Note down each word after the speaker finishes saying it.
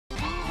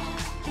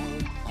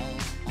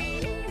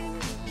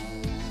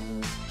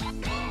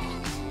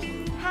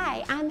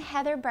I'm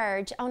Heather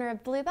Burge, owner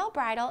of Bluebell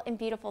Bridal in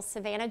beautiful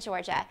Savannah,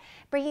 Georgia,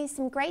 bringing you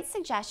some great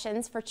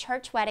suggestions for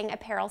church wedding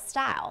apparel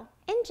style.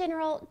 In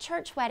general,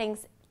 church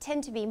weddings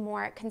tend to be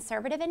more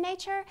conservative in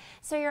nature,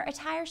 so your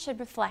attire should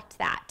reflect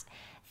that.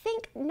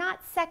 Think not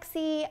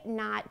sexy,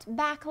 not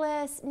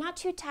backless, not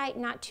too tight,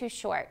 not too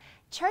short.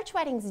 Church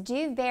weddings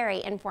do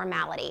vary in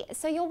formality,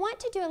 so you'll want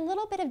to do a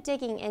little bit of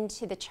digging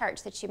into the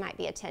church that you might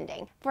be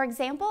attending. For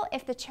example,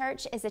 if the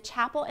church is a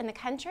chapel in the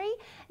country,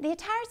 the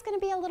attire is going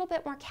to be a little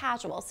bit more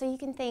casual, so you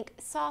can think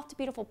soft,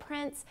 beautiful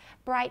prints,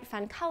 bright,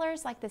 fun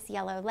colors like this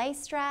yellow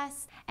lace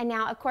dress. And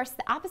now, of course,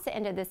 the opposite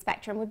end of the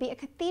spectrum would be a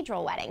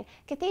cathedral wedding.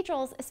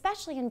 Cathedrals,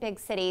 especially in big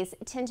cities,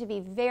 tend to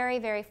be very,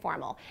 very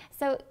formal.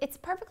 So it's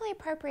perfectly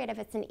appropriate if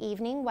it's an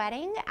evening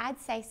wedding, I'd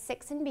say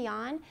 6 and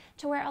beyond,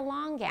 to wear a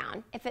long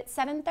gown. If it's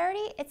 7:30,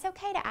 it's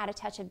okay to add a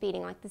touch of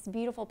beading like this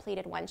beautiful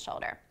pleated one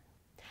shoulder.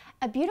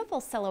 A beautiful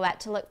silhouette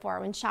to look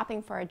for when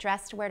shopping for a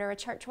dress to wear to a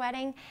church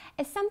wedding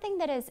is something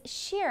that is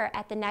sheer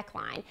at the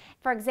neckline.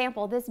 For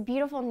example, this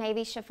beautiful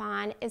navy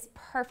chiffon is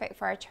perfect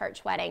for a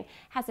church wedding. It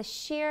has a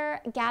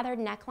sheer gathered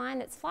neckline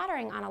that's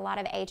flattering on a lot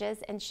of ages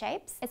and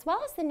shapes, as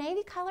well as the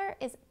navy color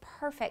is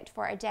perfect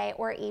for a day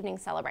or evening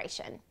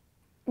celebration.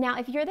 Now,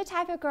 if you're the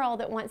type of girl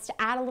that wants to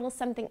add a little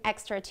something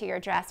extra to your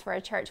dress for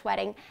a church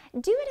wedding,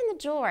 do it in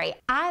the jewelry.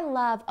 I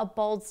love a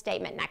bold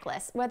statement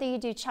necklace, whether you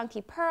do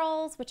chunky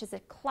pearls, which is a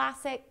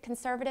classic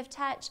conservative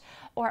touch,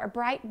 or a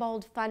bright,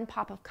 bold, fun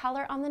pop of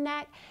color on the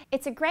neck.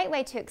 It's a great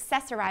way to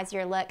accessorize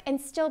your look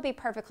and still be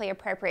perfectly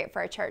appropriate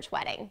for a church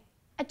wedding.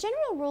 A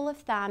general rule of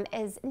thumb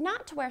is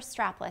not to wear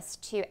strapless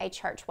to a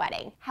church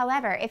wedding.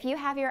 However, if you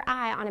have your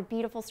eye on a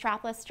beautiful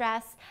strapless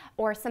dress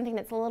or something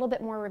that's a little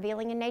bit more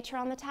revealing in nature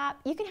on the top,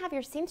 you can have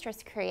your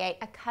seamstress create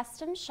a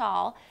custom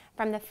shawl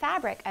from the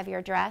fabric of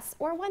your dress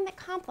or one that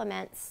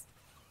complements,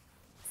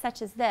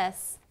 such as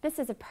this. This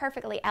is a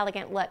perfectly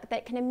elegant look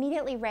that can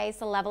immediately raise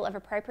the level of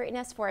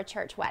appropriateness for a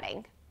church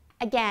wedding.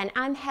 Again,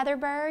 I'm Heather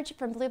Burge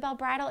from Bluebell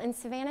Bridal in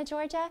Savannah,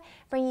 Georgia,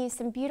 bringing you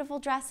some beautiful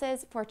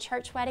dresses for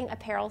church wedding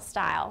apparel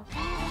style.